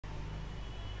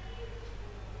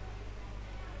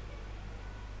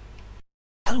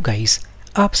Hello guys,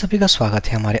 आप सभी का स्वागत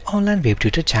है हमारे ऑनलाइन वेब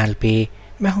ट्यूटर चैनल पे।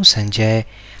 मैं हूं संजय।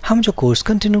 हम जो कोर्स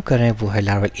कंटिन्यू कर रहे हैं वो है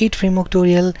Laravel 8 framework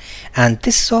tutorial and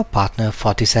this is our partner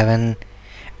 47।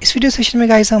 इस वीडियो सेशन में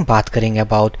गाइस हम बात करेंगे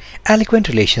about eloquent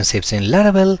relationships in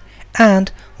Laravel and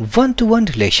one two one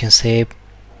relationship.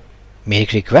 मेरी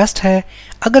एक रिक्वेस्ट है,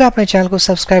 अगर आपने चैनल को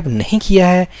सब्सक्राइब नहीं किया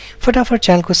है फटाफट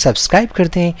चैनल को सब्सक्राइब कर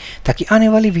दें ताकि आने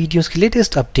वाली वीडियोस की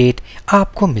लेटेस्ट अपडेट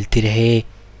आपको मिलती रहे।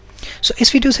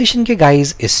 इस वीडियो सेशन के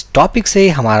गाइस इस टॉपिक से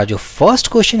हमारा जो फर्स्ट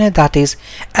क्वेश्चन है दैट इज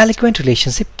एलिक्वेंट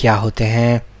रिलेशनशिप क्या होते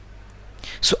हैं।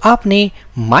 आपने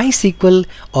MySQL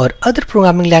और अदर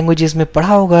प्रोग्रामिंग लैंग्वेजेस में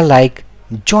पढ़ा होगा like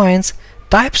joins,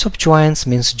 types of joins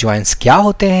means joins क्या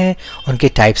होते हैं, उनके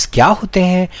टाइप्स क्या होते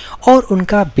हैं और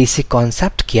उनका बेसिक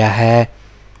कॉन्सेप्ट क्या है।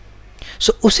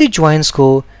 उसी जॉइंस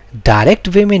को डायरेक्ट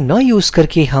वे में न यूज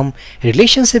करके हम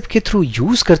रिलेशनशिप के थ्रू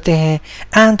यूज करते हैं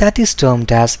and that is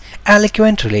termed as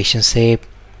eloquent relationship.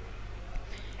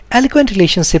 Eloquent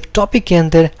relationship topic के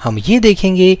अंदर हम ये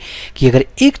देखेंगे कि अगर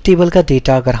एक टेबल का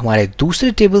डेटा अगर हमारे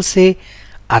दूसरे टेबल से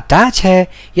अटैच है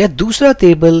या दूसरा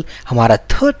टेबल हमारा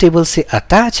थर्ड टेबल से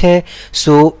अटैच है,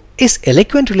 इस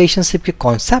एलिक्वेंट रिलेशनशिप के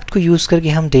कॉन्सेप्ट को यूज करके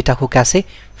हम डेटा को कैसे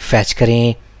फैच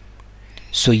करें।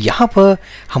 यहाँ पर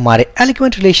हमारे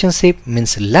एलिक्वेंट रिलेशनशिप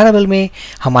मीन्स Laravel में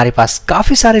हमारे पास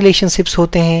काफ़ी सारे रिलेशनशिप्स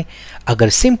होते हैं।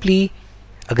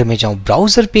 अगर मैं जाऊँ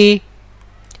ब्राउज़र पे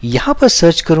यहाँ पर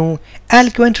सर्च करूँ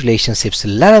एलिक्वेंट रिलेशनशिप्स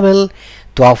Laravel,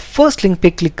 तो आप फर्स्ट लिंक पे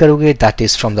क्लिक करोगे that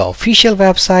is from the official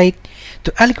website.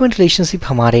 तो एलिक्वेंट रिलेशनशिप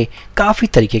हमारे काफ़ी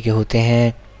तरीके के होते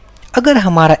हैं। अगर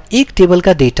हमारा एक टेबल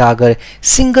का डेटा अगर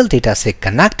सिंगल डेटा से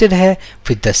कनेक्टेड है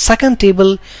विद द सेकंड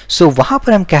टेबल, वहां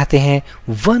पर हम कहते हैं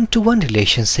one two one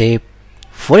relationship.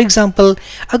 For example,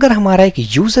 अगर हमारा एक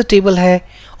यूजर टेबल है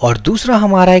और दूसरा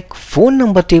हमारा एक फोन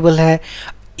नंबर टेबल है,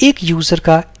 एक यूजर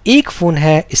का एक फोन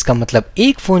है, इसका मतलब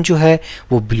एक फोन जो है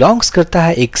वो बिलोंग्स करता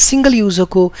है एक सिंगल यूजर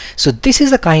को। This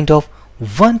is a kind of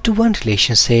one two one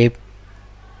relationship.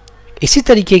 इसी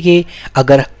तरीके के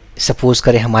अगर सपोज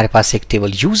करें हमारे पास एक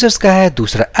टेबल यूजर्स का है,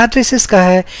 दूसरा एड्रेसेस का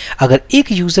है, अगर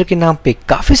एक यूजर के नाम पे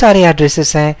काफी सारे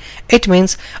एड्रेसेस हैं, it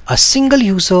means a single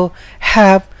user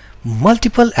have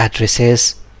multiple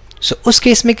addresses. उस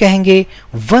केस में कहेंगे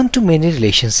वन टू मेनी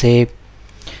रिलेशनशिप।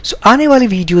 आने वाली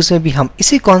वीडियोस में भी हम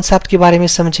इसी कॉन्सेप्ट के बारे में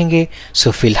समझेंगे।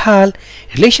 फिलहाल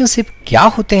रिलेशनशिप क्या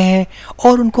होते हैं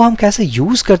और उनको हम कैसे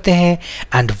यूज करते हैं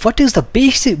and what is the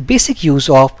basic use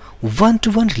of one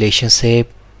two one relationship.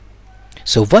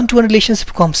 One two one relationship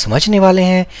को हम समझने वाले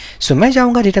हैं। मैं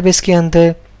जाऊंगा डेटाबेस के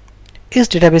अंदर।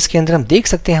 इस डेटाबेस के अंदर हम देख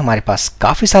सकते हैं हमारे पास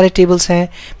काफ़ी सारे टेबल्स हैं।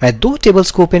 मैं दो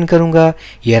टेबल्स को ओपन करूंगा।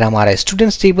 ये रहा हमारा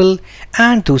स्टूडेंट्स टेबल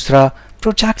एंड दूसरा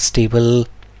प्रोजेक्ट्स टेबल।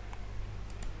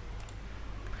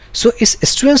 इस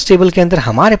स्टूडेंट्स टेबल के अंदर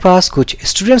हमारे पास कुछ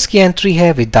स्टूडेंट्स की एंट्री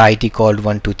है विद द आईडी कॉल्ड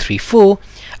 1 2 3 4।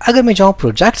 अगर मैं जाऊँ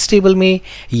प्रोजेक्ट्स टेबल में,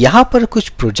 यहाँ पर कुछ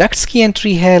प्रोजेक्ट्स की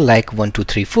एंट्री है लाइक 1 2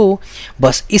 3 4।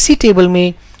 बस इसी टेबल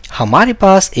में हमारे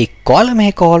पास एक कॉलम है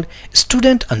कॉल्ड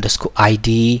स्टूडेंट अंडरस्कोर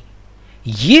आईडी।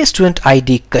 ये स्टूडेंट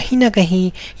आईडी कहीं ना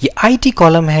कहीं ये आईडी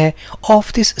कॉलम है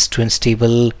ऑफ दिस स्टूडेंट्स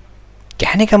टेबल।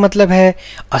 कहने का मतलब है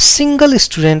a single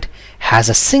student has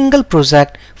a single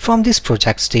project from this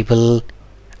projects table.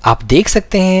 आप देख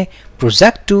सकते हैं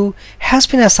project 2 has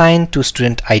been assigned to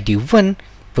student ID 1,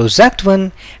 project 1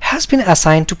 has been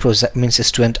assigned to project means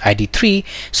student ID 3।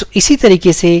 इसी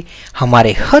तरीके से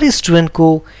हमारे हर स्टूडेंट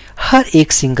को हर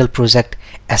एक सिंगल प्रोजेक्ट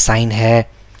असाइन है।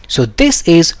 This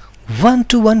is one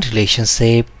two one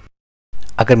relationship.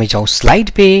 अगर मैं जाऊं स्लाइड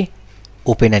पे,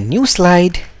 ओपन अ न्यू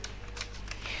स्लाइड।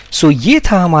 ये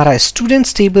था हमारा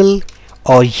स्टूडेंट्स टेबल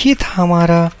और ये था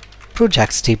हमारा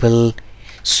प्रोजेक्ट्स टेबल।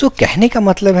 कहने का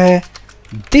मतलब है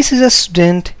दिस इज अ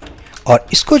स्टूडेंट और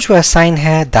इसको जो असाइन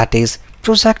है दैट इज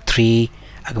प्रोजेक्ट 3।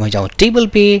 अगर मैं जाऊं टेबल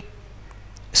पे,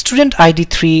 स्टूडेंट आईडी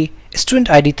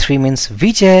 3 मीन्स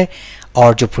विजय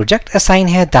और जो प्रोजेक्ट असाइन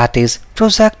है दैट इज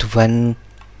प्रोजेक्ट 1।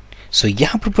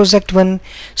 यहाँ पर project 1,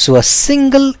 a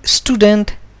single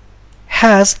student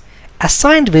has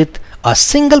assigned with a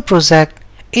single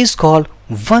project is called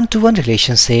one two one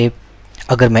relationship.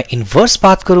 अगर मैं इनवर्स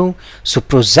बात करूं,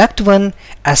 प्रोजेक्ट 1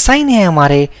 असाइन है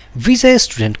हमारे विजय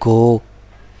स्टूडेंट को।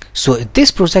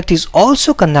 This project is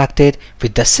also connected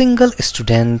with the single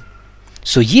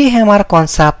student. ये है हमारा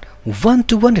concept one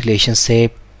two one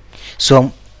relationship.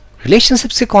 हम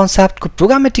रिलेशनशिप के कॉन्सेप्ट को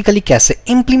प्रोग्रामेटिकली कैसे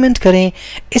इंप्लीमेंट करें,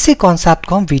 इसी कॉन्सेप्ट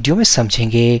को हम वीडियो में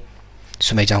समझेंगे।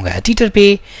 मैं जाऊंगा एडिटर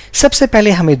पे। सबसे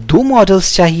पहले हमें दो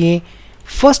मॉडल्स चाहिए।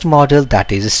 First model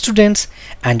that is students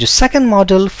and जो second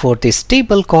model for this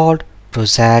table called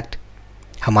project.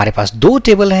 हमारे पास दो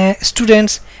टेबल हैं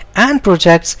स्टूडेंट्स एंड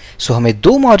प्रोजेक्ट्स। हमें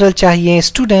दो मॉडल चाहिए,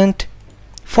 student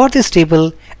for this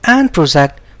table and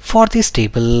project for this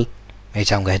table. मैं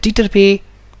जाऊंगा एडिटर पे,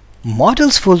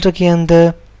 मॉडल्स फोल्डर के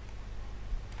अंदर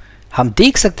हम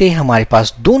देख सकते हैं हमारे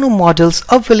पास दोनों मॉडल्स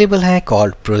अवेलेबल हैं,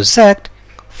 called project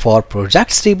for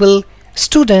projects table,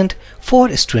 student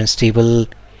for students table.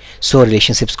 So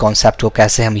relationships concept को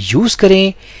कैसे हम यूज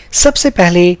करें, सबसे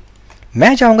पहले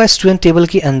मैं जाऊंगा स्टूडेंट टेबल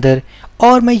के अंदर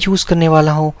और मैं यूज करने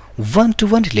वाला हूं वन टू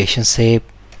वन रिलेशनशिप।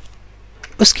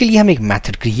 उसके लिए हम एक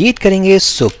मेथड क्रिएट करेंगे।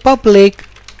 So public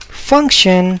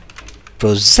function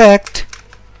project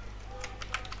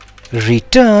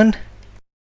return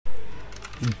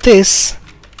this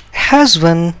has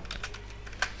one,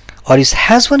 और इस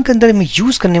हैज वन के अंदर हम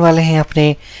यूज करने वाले हैं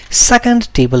अपने सेकंड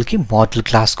टेबल की मॉडल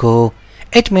क्लास को।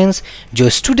 इट मीन्स जो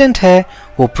स्टूडेंट है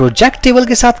वो प्रोजेक्ट टेबल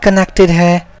के साथ कनेक्टेड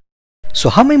है। सो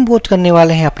हम इंपोर्ट करने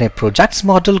वाले हैं अपने प्रोजेक्ट्स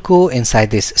मॉडल को inside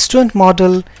this student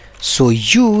model. So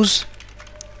use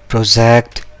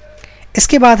project.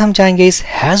 इसके बाद हम जाएंगे इस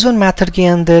हैज वन मेथड के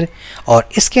अंदर और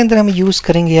इसके अंदर हम यूज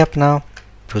करेंगे अपना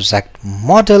project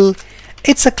model.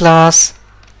 It's a class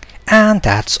and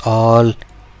that's all.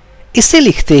 इसे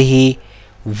लिखते ही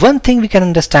one thing we can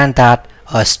understand that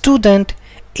a student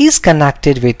is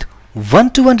connected with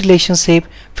one-to-one relationship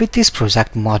with this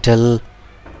project model।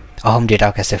 और हम डेटा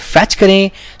कैसे फैच करें,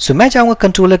 सो मैं जाऊंगा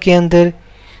कंट्रोलर के अंदर।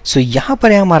 सो यहां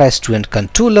पर है हमारा student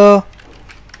controller,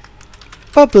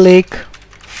 public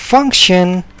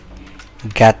function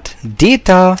gate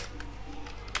data,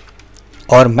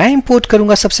 और मैं इंपोर्ट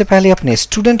करूंगा सबसे पहले अपने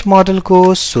स्टूडेंट मॉडल को।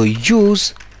 सो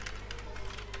यूज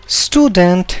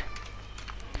स्टूडेंट।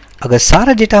 अगर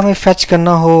सारा डेटा हमें फैच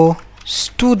करना हो,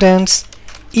 students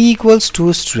equals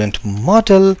to student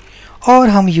model, और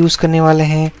हम यूज करने वाले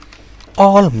हैं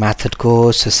ऑल मेथड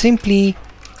को। So simply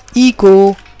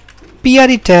eco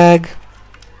pre tag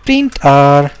print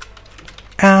are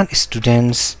and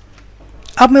students.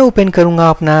 अब मैं ओपन करूंगा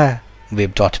अपना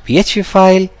web.php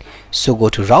file. So go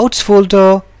to routes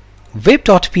folder,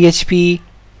 web.php,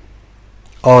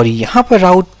 और यहां पर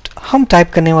राउट हम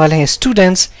टाइप करने वाले हैं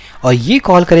स्टूडेंट्स, और ये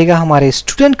कॉल करेगा हमारे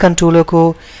स्टूडेंट कंट्रोलर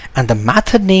को and the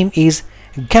method name is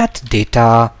get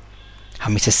data.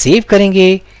 हम इसे सेव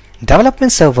करेंगे,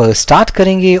 डेवलपमेंट सर्वर स्टार्ट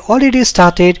करेंगे, ऑलरेडी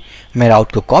स्टार्टेड। मैं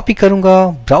राउट को कॉपी करूंगा,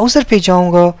 ब्राउजर पे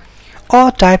जाऊंगा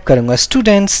और टाइप करूंगा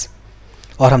स्टूडेंट्स,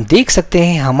 और हम देख सकते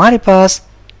हैं हमारे पास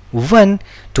वन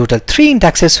टोटल 3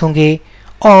 इंडेक्सेस होंगे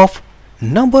of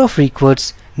number of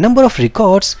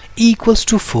records equals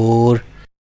to 4।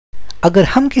 अगर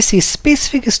हम किसी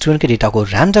स्पेसिफिक स्टूडेंट के डेटा को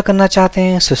रेंडर करना चाहते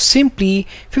हैं, so simply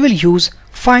we will use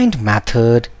find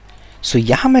method. सो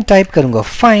यहां मैं टाइप करूंगा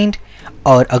फाइंड,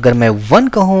 और अगर मैं 1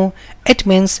 कहूं, it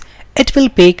means it will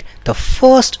pick the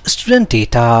first student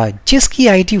data जिसकी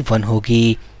आईडी 1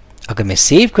 होगी। अगर मैं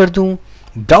सेव कर दूं,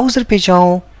 ब्राउजर पे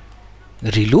जाऊं,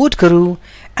 रिलोड करूं,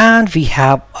 and we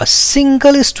have a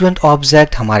single student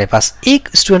object. हमारे पास एक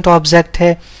स्टूडेंट ऑब्जेक्ट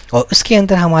है और उसके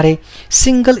अंदर हमारे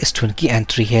सिंगल स्टूडेंट की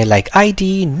एंट्री है, like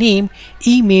ID, name,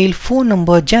 email, phone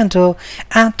number, gender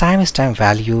and time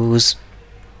values.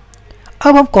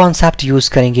 अब हम कॉन्सेप्ट यूज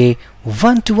करेंगे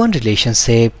वन टू वन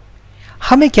रिलेशनशिप।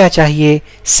 हमें क्या चाहिए,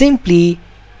 सिंपली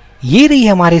ये रही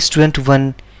हमारे स्टूडेंट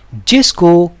 1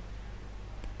 जिसको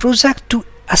प्रोजेक्ट टू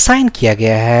असाइन किया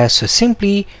गया है। So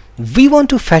simply we want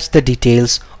to fetch the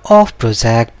details of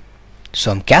project.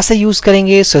 सो हम कैसे यूज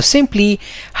करेंगे, सो सिंपली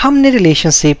हमने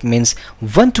relationship means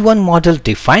one two one model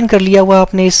define कर लिया हुआ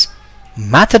अपने इस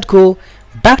मेथड को।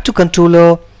 बैक टू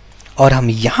कंट्रोलर, और हम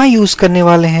यहां यूज करने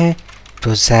वाले हैं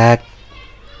प्रोजेक्ट।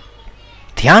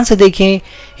 ध्यान से देखें,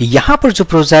 यहां पर जो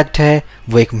प्रोजेक्ट है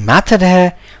वो एक मेथड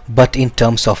है, but in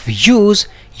terms of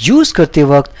use करते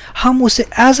वक्त हम उसे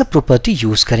एज अ प्रॉपर्टी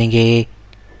यूज करेंगे।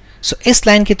 सो इस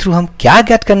लाइन के थ्रू हम क्या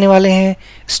गेट करने वाले हैं,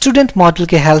 स्टूडेंट मॉडल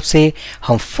के हेल्प से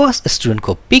हम फर्स्ट स्टूडेंट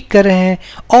को पिक कर रहे हैं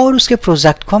और उसके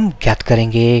प्रोजेक्ट को हम गेट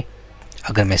करेंगे।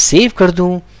 अगर मैं सेव कर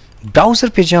दूं, ब्राउजर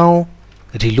पे जाऊं,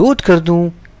 रिलोड कर दूं,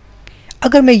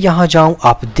 अगर मैं यहां जाऊं,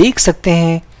 आप देख सकते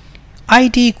हैं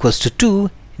id equals to 2,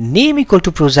 name equal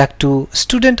to project 2,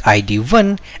 student id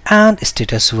 1 and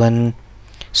status 1।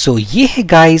 सो ये है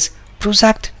गाइस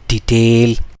प्रोजेक्ट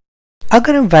डिटेल।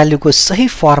 अगर हम वैल्यू को सही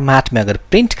फॉर्मेट में अगर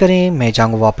प्रिंट करें, मैं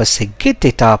जाऊंगा वापस से गेट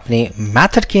डेटा अपने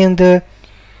मेथड के अंदर,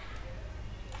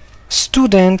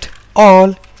 स्टूडेंट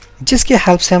ऑल, जिसके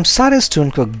हेल्प से हम सारे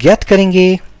स्टूडेंट को गेट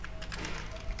करेंगे।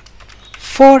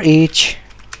 For each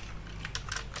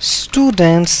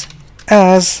students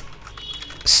as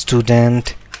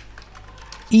student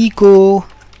echo,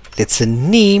 let's say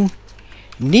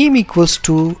name equals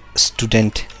to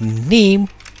student name,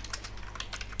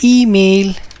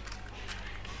 email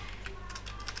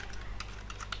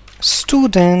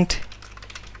student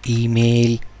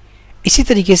email। इसी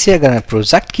तरीके से अगर मैं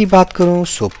प्रोजेक्ट की बात करूं,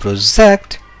 सो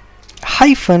प्रोजेक्ट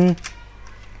हाइफन,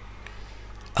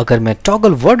 अगर मैं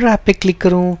टॉगल वर्ड रैप पे क्लिक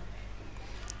करूं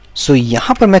सो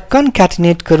यहां पर मैं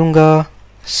कॉन्कैटिनेट करूंगा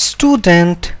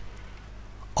स्टूडेंट,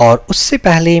 और उससे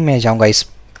पहले मैं जाऊंगा इस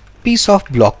पीस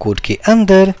ऑफ ब्लॉक कोड के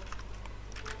अंदर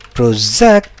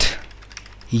प्रोजेक्ट,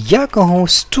 या कहूं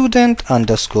student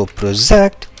underscore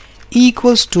project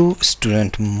equals to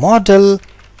student model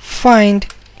find.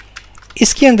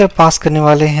 इसके अंदर पास करने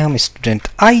वाले हैं हम स्टूडेंट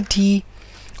आईडी,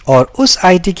 और उस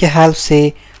आईडी के हेल्प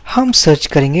से हम सर्च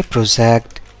करेंगे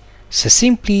प्रोजेक्ट। सो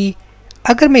सिंपली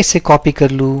अगर मैं इसे कॉपी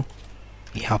कर लूँ,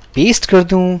 यहाँ पेस्ट कर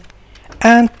दूँ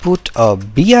and put a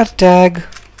br tag,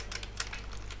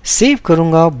 save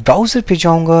करूँगा, ब्राउज़र पे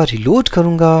जाऊँगा, रिलोड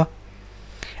करूँगा,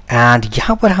 एंड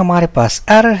यहाँ पर हमारे पास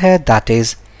एरर है, that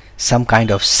is some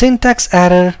kind of syntax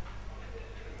error,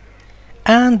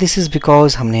 and this is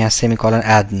because हमने यहाँ सेमीकोलन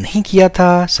ऐड नहीं किया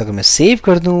था। सो अगर मैं सेव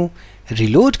कर दूँ,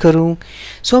 रिलोड करूँ,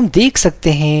 सो हम देख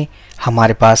सकते हैं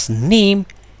हमारे पास नेम,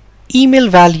 ईमेल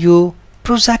वैल्यू,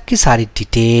 प्रोजेक्ट की सारी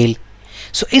डिटेल।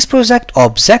 सो इस प्रोजेक्ट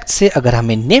ऑब्जेक्ट से अगर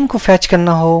हमें नेम को फैच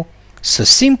करना हो, सो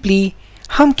सिंपली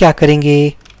हम क्या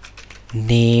करेंगे,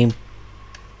 नेम,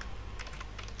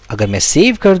 अगर मैं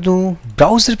सेव कर दूं,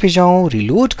 ब्राउज़र पे जाऊं,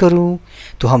 रिलोड करूं,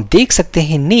 तो हम देख सकते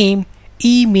हैं name,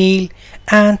 email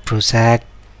and project.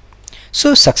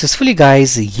 So successfully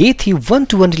guys, ये थी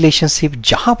 1-to-1 रिलेशनशिप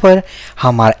जहां पर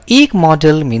हमारा एक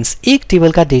मॉडल मीन्स एक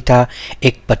टेबल का डेटा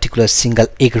एक पर्टिकुलर सिंगल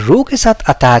एक रो के साथ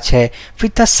अटैच है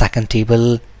विद द सेकंड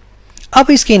टेबल।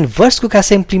 अब इसके इनवर्स को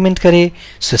कैसे इंप्लीमेंट करें?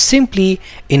 So simply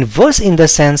inverse in the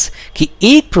sense कि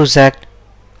एक project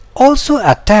also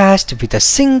attached with a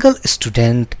single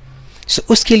student. सो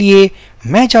उसके लिए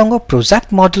मैं जाऊंगा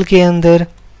प्रोजेक्ट मॉडल के अंदर।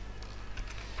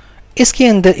 इसके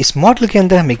अंदर इस मॉडल के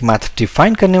अंदर हम एक मेथड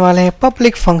डिफाइन करने वाले हैं,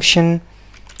 पब्लिक फंक्शन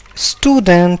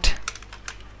स्टूडेंट,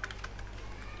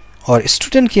 और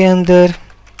स्टूडेंट के अंदर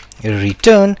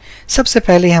रिटर्न। सबसे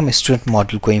पहले हम स्टूडेंट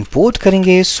मॉडल को इंपोर्ट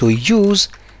करेंगे, सो यूज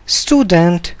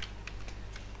स्टूडेंट।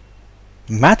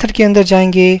 मेथड के अंदर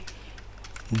जाएंगे,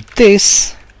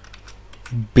 this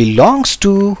belongs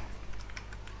to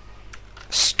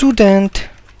student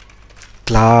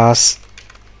class.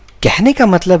 कहने का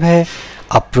मतलब है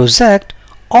a project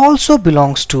also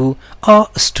belongs to a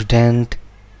student।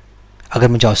 अगर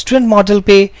मैं जाऊँ स्टूडेंट मॉडल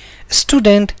पे,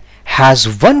 student has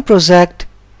one project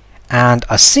and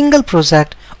a single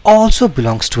project also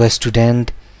belongs to a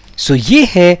student। so ये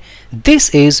है this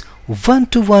is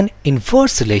 1-to-1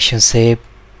 inverse relationship।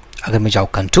 अगर मैं जाऊँ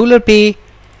कंट्रोलर पे,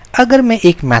 अगर मैं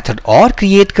एक मेथड और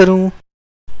क्रिएट करूँ,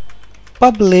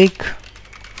 public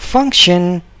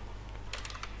function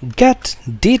get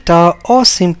data और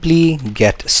simply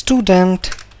get student,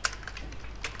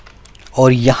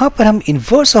 और यहां पर हम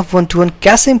inverse of 1-to-1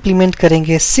 कैसे इंप्लीमेंट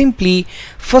करेंगे? Simply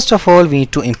first of all we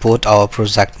need to import our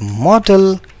project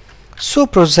model. So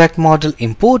project model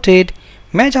imported,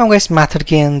 मैं जाऊंगा इस मेथड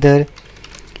के अंदर,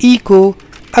 इको,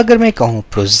 अगर मैं कहूं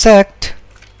प्रोजेक्ट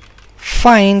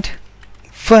फाइंड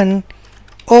 1,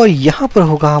 और यहां पर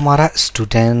होगा हमारा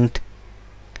स्टूडेंट।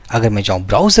 अगर मैं जाऊं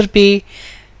ब्राउजर पे,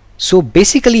 सो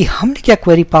बेसिकली हमने क्या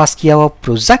क्वेरी पास किया हुआ,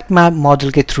 प्रोजेक्ट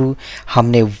मॉडल के थ्रू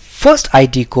हमने फर्स्ट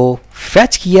आईडी को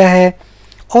फैच किया है,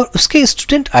 और उसके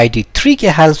स्टूडेंट आईडी 3 के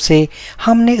हेल्प से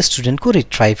हमने स्टूडेंट को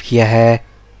रिट्राइव किया है।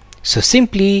 So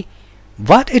simply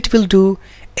what it will do,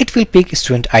 it will pick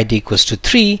student ID equals to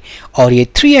 3, और ये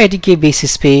 3 आईडी के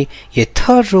बेसिस पे ये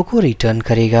थर्ड रो को रिटर्न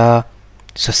करेगा।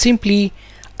 सो सिंपली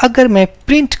अगर मैं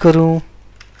प्रिंट करूं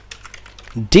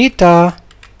डेटा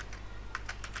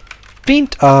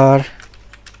प्रिंट आर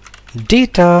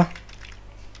डेटा,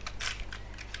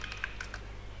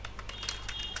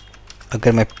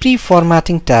 अगर मैं प्री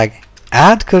फॉर्मेटिंग टैग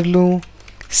ऐड कर लूं,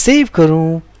 सेव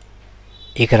करूं,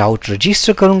 एक राउट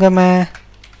रजिस्टर करूंगा मैं,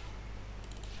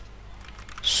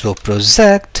 सो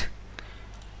प्रोजेक्ट,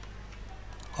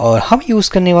 और हम यूज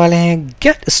करने वाले हैं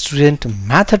गेट स्टूडेंट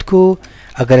मेथड को।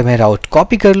 अगर मैं राउट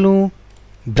कॉपी कर लूं,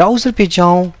 ब्राउजर पे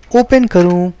जाऊं, ओपन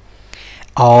करूं,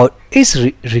 और इस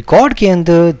रिकॉर्ड के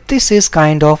अंदर this is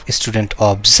kind of student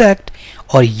object,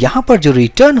 और यहाँ पर जो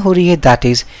रिटर्न हो रही है दैट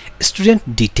इज स्टूडेंट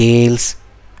डिटेल्स।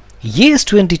 ये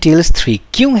स्टूडेंट डिटेल्स 3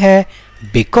 क्यों है?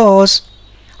 बिकॉज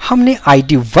हमने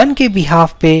आईडी 1 के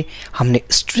बिहाफ पे हमने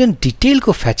स्टूडेंट डिटेल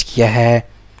को फैच किया है।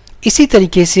 इसी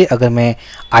तरीके से अगर मैं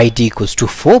आईडी इक्वल्स टू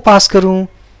 4 पास करूं,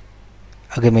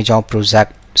 अगर मैं जाऊं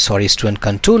project student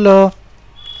controller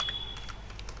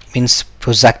means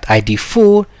project ID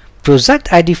 4, project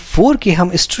ID 4 के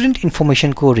हम स्टूडेंट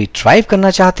इंफॉर्मेशन को रिट्राइव करना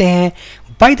चाहते हैं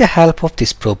by the help of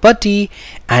this property.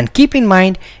 And keep in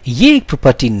mind ये एक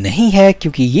प्रॉपर्टी नहीं है,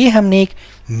 क्योंकि ये हमने एक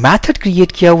मेथड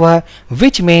क्रिएट किया हुआ है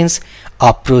which means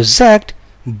a project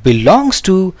belongs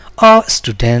to a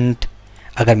student.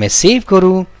 अगर मैं सेव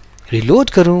करूं, reload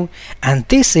करूं, and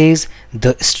this is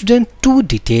the student to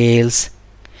details.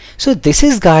 So this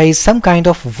is guys some kind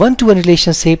of one-to-one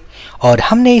relationship और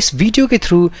हमने इस वीडियो के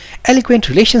थ्रू Eloquent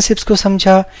relationships को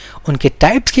समझा, उनके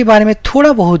टाइप्स के बारे में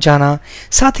थोड़ा बहुत जाना,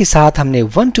 साथ ही साथ हमने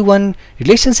one-to-one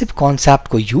relationship concept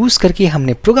को यूज करके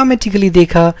हमने programmatically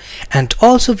देखा and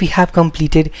also we have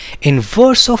completed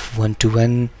inverse of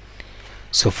one-to-one.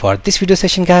 So for this video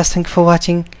session guys, thank you for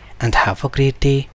watching and have a great day.